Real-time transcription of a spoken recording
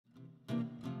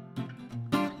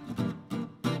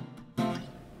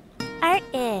Art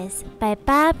is by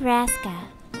Bob Raczka.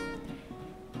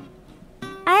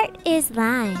 Art is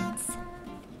lines.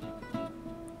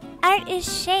 Art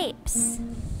is shapes.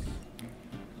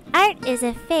 Art is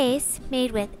a face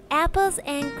made with apples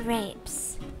and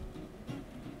grapes.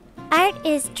 Art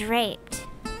is draped.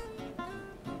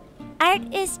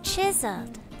 Art is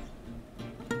chiseled.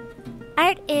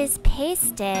 Art is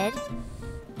pasted.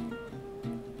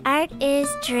 Art is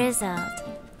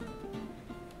drizzled.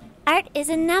 Art is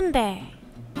a number.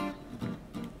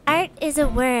 Art is a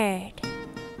word.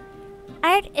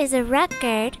 Art is a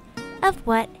record of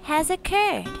what has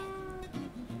occurred.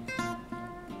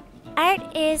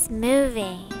 Art is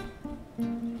moving.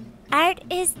 Art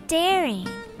is daring.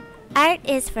 Art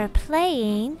is for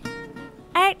playing.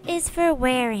 Art is for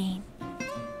wearing.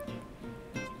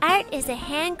 Art is a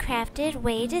handcrafted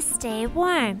way to stay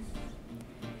warm.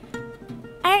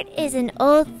 Art is an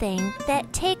old thing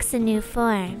that takes a new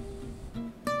form.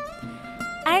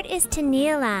 Art is to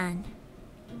kneel on.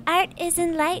 Art is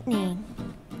enlightening.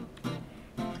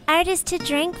 Art is to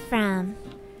drink from.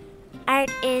 Art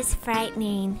is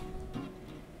frightening.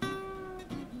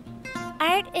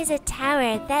 Art is a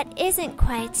tower that isn't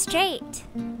quite straight.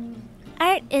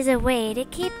 Art is a way to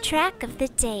keep track of the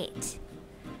date.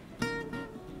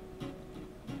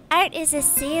 Art is a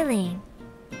ceiling.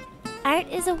 Art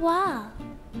is a wall.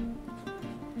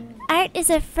 Art is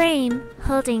a frame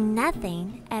holding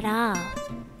nothing at all.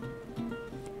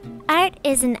 Art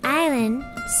is an island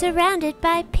surrounded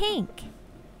by pink.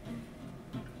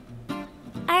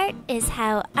 Art is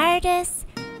how artists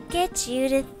get you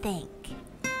to think.